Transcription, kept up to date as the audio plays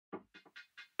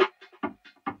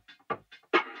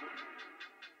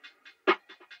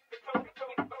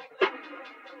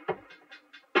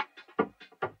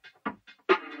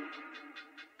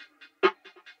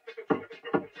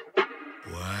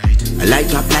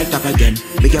Light up again.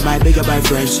 Bigger by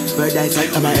friends. Bird eye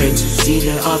sight on my ends. Seen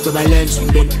it off with my lens.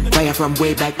 Been fire from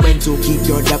way back when. So keep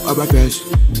your love or offense.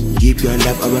 Keep your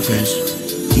love or offense.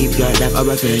 Keep your love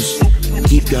or offense.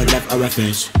 Keep your love or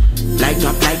offense. Light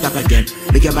up again.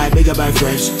 Bigger by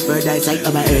friends. Bird eye sight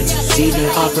on my ends. Seen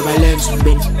it off with my lens.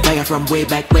 Been fire from way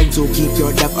back when. So keep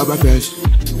your love or offense.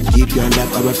 Keep your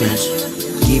love or offense.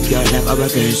 Keep your love or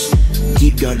offense.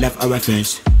 Keep your love or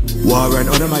offense. War and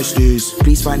honor my stews.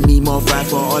 Please find me more fire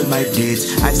for all my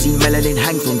blades. I've seen melanin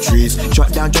hang from trees.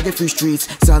 Shot down, jogging through streets.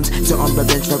 Sons sit on the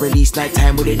bench for release. Night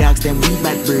time with the dogs, then we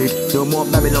bad breed. No more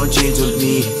Babylon chains on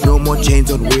me. No more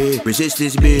chains on way.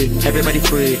 Resistance be. Everybody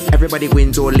free. Everybody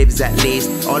wins or lives at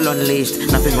least. All unleashed,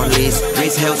 nothing on lease.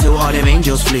 Grace hell so all them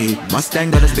angels flee.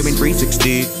 Mustang got us doing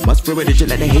 360. Must throw it,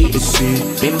 let the haters see.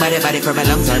 Been by the body for a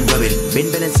long time going.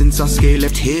 Been bending since our scale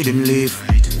left hidden leave.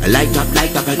 Light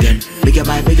up again. Bigger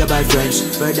by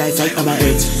friends. Bird eye sight on my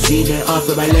ends. Seen it off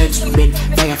with my lens. Been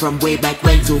fire from way back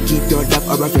when. So keep your love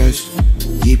or offense.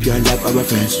 Keep your love or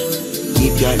offense.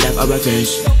 Keep your love or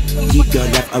offense. Keep your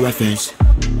love or offense.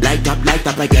 Light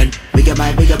up again. Bigger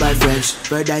by friends.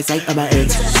 Bird eye sight on my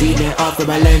ends. Seen it off with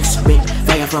my lens. Been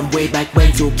fire from way back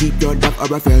when. So keep your love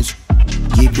or offense.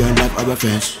 Keep your love or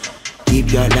offense.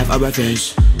 Keep your love or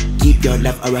offense. Keep your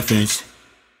love or offense.